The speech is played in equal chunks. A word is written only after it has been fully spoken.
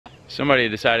Somebody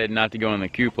decided not to go in the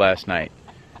coop last night.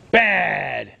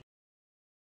 Bad!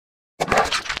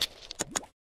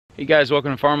 Hey guys,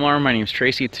 welcome to Farm Alarm. My name is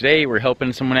Tracy. Today we're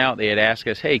helping someone out. They had asked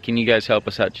us, hey, can you guys help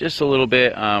us out just a little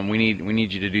bit? We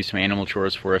need you to do some animal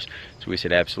chores for us. So we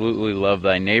said, absolutely, love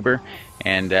thy neighbor.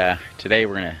 And today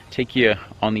we're going to take you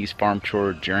on these farm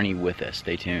chore journey with us.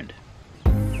 Stay tuned.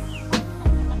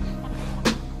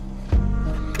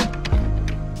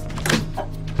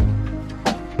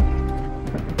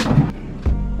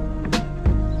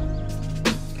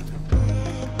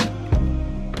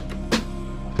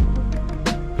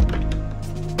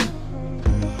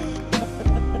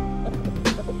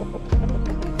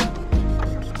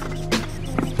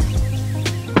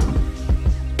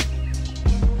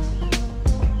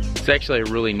 It's actually a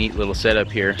really neat little setup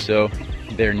here. So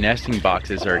their nesting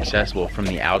boxes are accessible from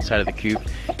the outside of the coop,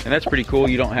 and that's pretty cool.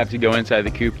 You don't have to go inside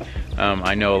the coop.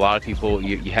 I know a lot of people,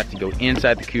 you have to go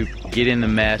inside the coop, get in the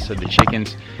mess of the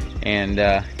chickens, and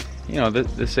you know,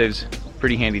 this saves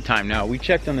pretty handy time. Now, we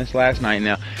checked on this last night.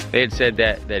 Now, they had said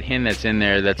that hen that's in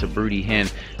there, that's a broody hen,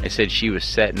 they said she was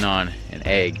setting on an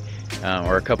egg,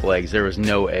 or a couple eggs. There was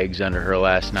no eggs under her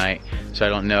last night, so I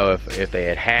don't know if they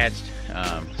had hatched,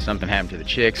 something happened to the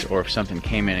chicks, or if something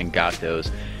came in and got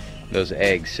those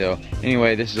eggs. So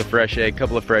anyway, this is a fresh egg,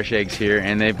 couple of fresh eggs here,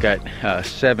 and they've got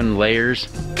 7 layers.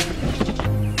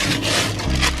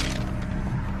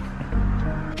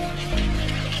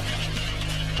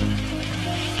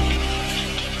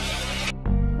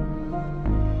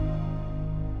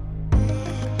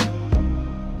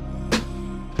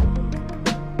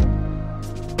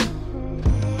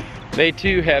 They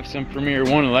too have some Premier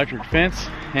 1 electric fence,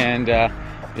 and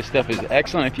this stuff is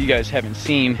excellent. If you guys haven't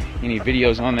seen any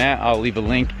videos on that, I'll leave a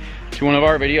link to one of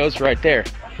our videos right there.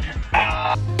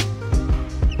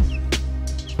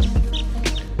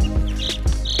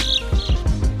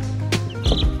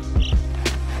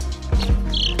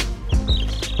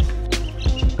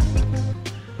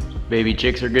 Baby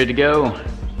chicks are good to go.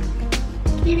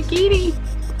 Kitty kitty.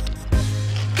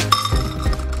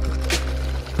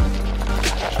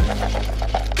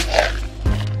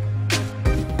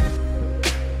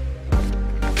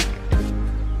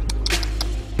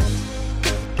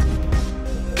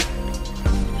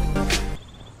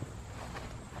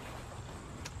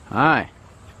 Hi.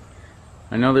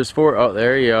 I know there's 4. Oh,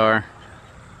 there you are.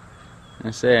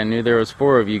 I knew there was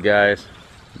 4 of you guys.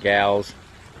 Gals.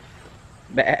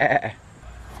 Bah.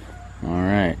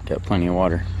 Alright, got plenty of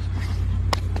water.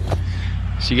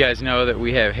 So you guys know that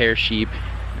we have hair sheep.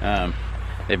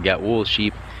 They've got wool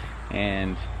sheep.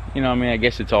 And, you know, I mean, I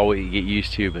guess it's all what you get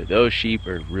used to, but those sheep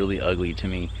are really ugly to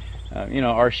me. You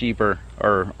know, our sheep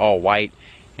are all white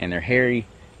and they're hairy.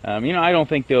 You know, I don't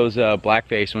think those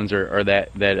black-faced ones are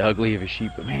that ugly of a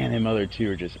sheep, but man, them other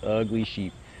 2 are just ugly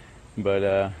sheep.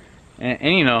 But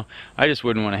and you know, I just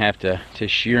wouldn't want to have to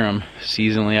shear them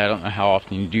seasonally. I don't know how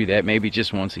often you do that, maybe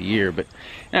just once a year. But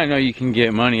I know you can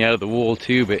get money out of the wool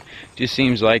too, but it just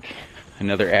seems like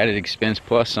another added expense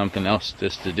plus something else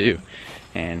just to do.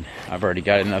 And I've already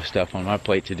got enough stuff on my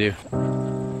plate to do.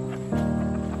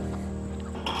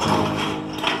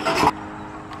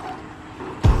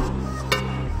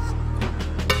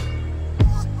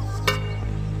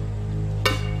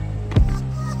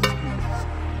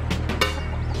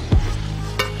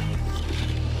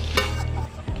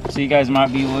 So you guys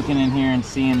might be looking in here and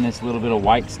seeing this little bit of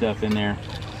white stuff in there.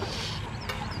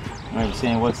 You might be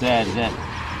saying, what's that? Is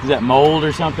that mold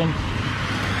or something? You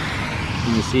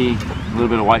can see a little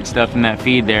bit of white stuff in that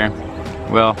feed there.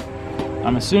 Well,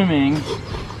 I'm assuming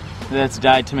that's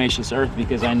diatomaceous earth,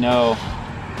 because I know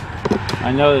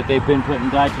that they've been putting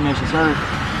diatomaceous earth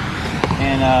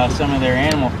in some of their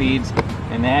animal feeds,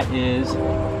 and that is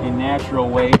a natural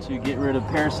way to get rid of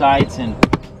parasites and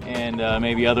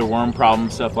maybe other worm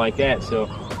problems, stuff like that. So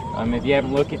if you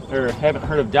haven't haven't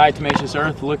heard of diatomaceous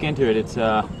earth, look into it. It's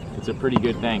a pretty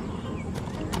good thing.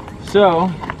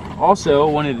 So also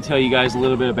wanted to tell you guys a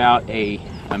little bit about a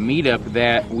meetup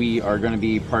that we are going to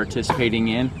be participating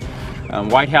in.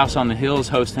 White House on the Hill is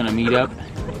hosting a meetup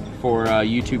for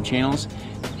YouTube channels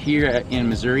here in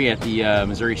Missouri at the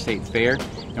Missouri State Fair,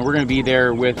 and we're going to be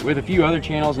there with a few other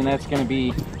channels, and that's going to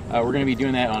be we're going to be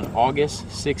doing that on August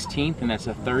 16th, and that's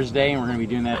a Thursday, and we're going to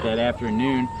be doing that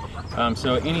afternoon.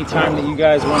 So anytime that you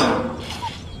guys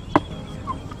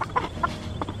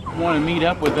want to meet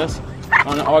up with us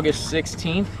on August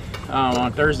 16th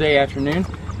on Thursday afternoon,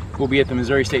 we'll be at the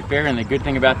Missouri State Fair, and the good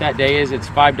thing about that day is it's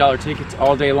 $5 tickets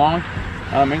all day long.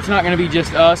 And it's not going to be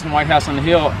just us and White House on the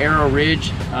Hill. Arrow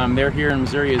Ridge, they're here in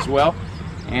Missouri as well.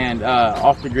 And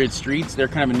Off the Grid Streets, they're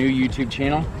kind of a new YouTube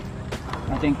channel.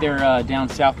 I think they're down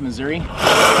South Missouri.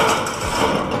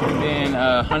 And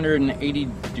 180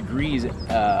 degrees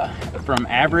from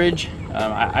average.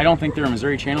 I don't think they're a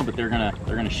Missouri channel, but they're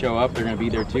gonna show up. They're gonna be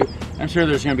there too. I'm sure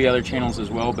there's gonna be other channels as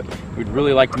well, but we'd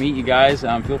really like to meet you guys.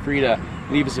 Feel free to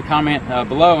leave us a comment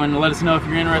below and let us know if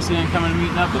you're interested in coming and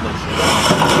meeting up with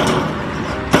us.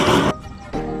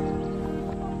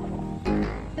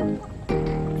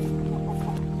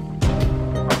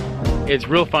 It's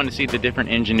real fun to see the different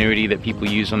ingenuity that people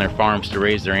use on their farms to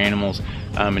raise their animals,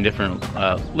 and different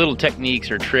little techniques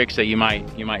or tricks that you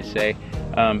might say.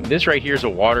 This right here is a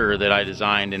waterer that I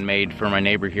designed and made for my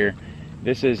neighbor here.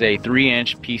 This is a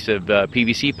 3-inch piece of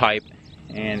PVC pipe,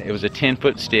 and it was a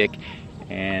 10-foot stick.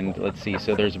 And let's see,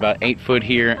 so there's about 8 foot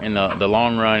here in the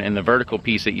long run, and the vertical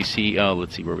piece that you see,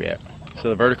 let's see where we at. So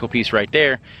the vertical piece right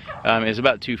there is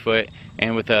about 2 foot,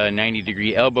 and with a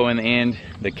 90-degree elbow in the end.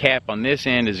 The cap on this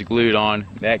end is glued on,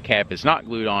 that cap is not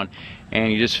glued on,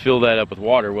 and you just fill that up with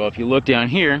water. Well, if you look down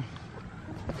here,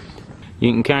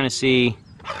 you can kind of see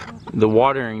the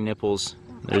watering nipples.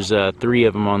 There's 3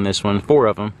 of them on this one, 4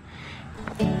 of them.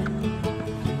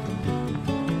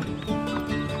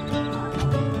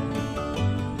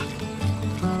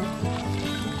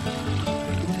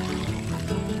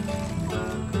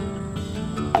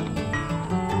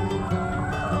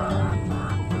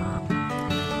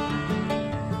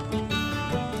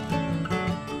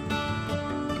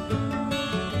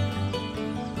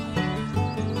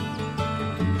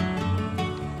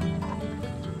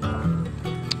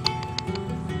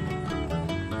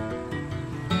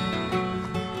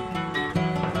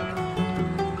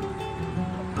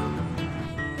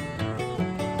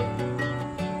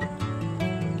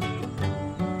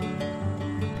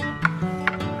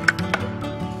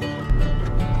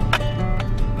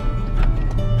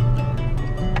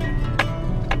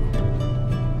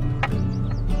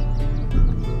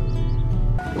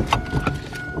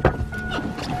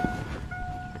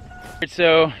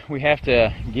 So we have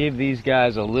to give these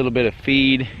guys a little bit of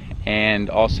feed and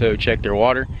also check their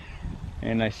water.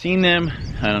 And I seen them,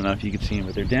 I don't know if you can see them,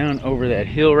 but they're down over that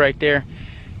hill right there.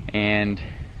 And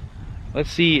let's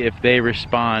see if they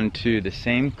respond to the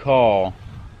same call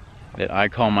that I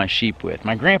call my sheep with.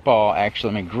 My grandpa,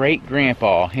 actually, my great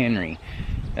grandpa Henry,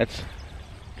 that's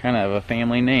kind of a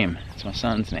family name. It's my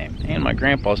son's name, and my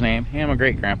grandpa's name, and my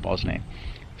great grandpa's name.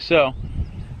 So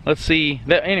let's see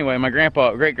that. Anyway, my great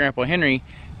grandpa Henry,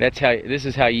 this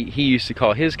is how he used to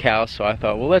call his cows. So I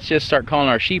thought, well, let's just start calling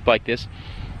our sheep like this,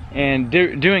 and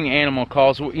doing animal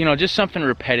calls, you know, just something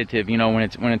repetitive, you know, when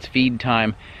it's feed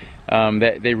time,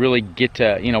 that they really get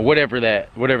to, you know, whatever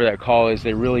that call is,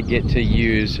 they really get to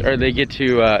use, or they get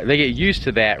used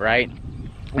to that, right?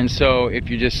 And so if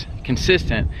you're just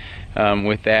consistent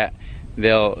with that,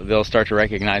 they'll start to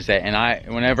recognize that.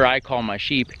 And whenever I call my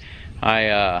sheep,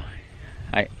 I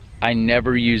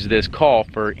never use this call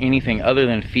for anything other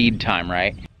than feed time,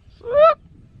 right?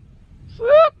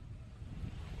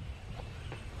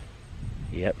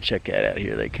 Yep, check that out.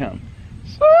 Here they come.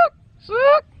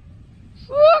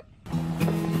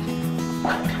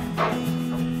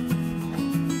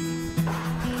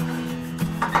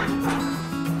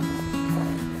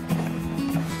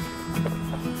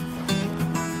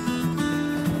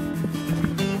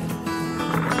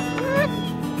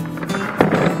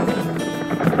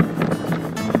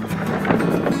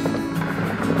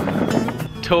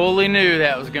 Totally knew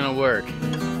that was gonna work.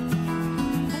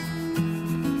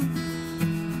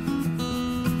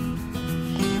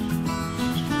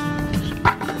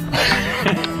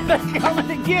 They're coming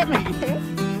to get me.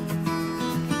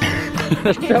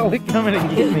 They're totally coming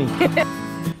to get me.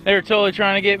 They were totally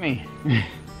trying to get me.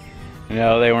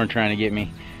 No, they weren't trying to get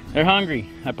me. They're hungry.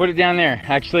 I put it down there.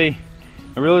 Actually,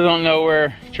 I really don't know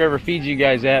where Trevor feeds you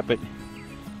guys at, but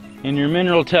in your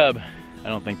mineral tub. I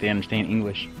don't think they understand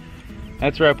English.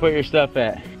 That's where I put your stuff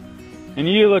at. And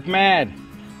you look mad.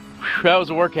 Whew, that was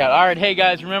a workout. All right, hey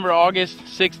guys, remember August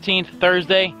 16th,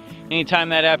 Thursday, anytime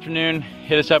that afternoon,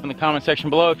 hit us up in the comment section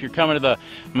below if you're coming to the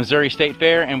Missouri State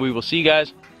Fair, and we will see you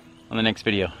guys on the next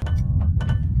video.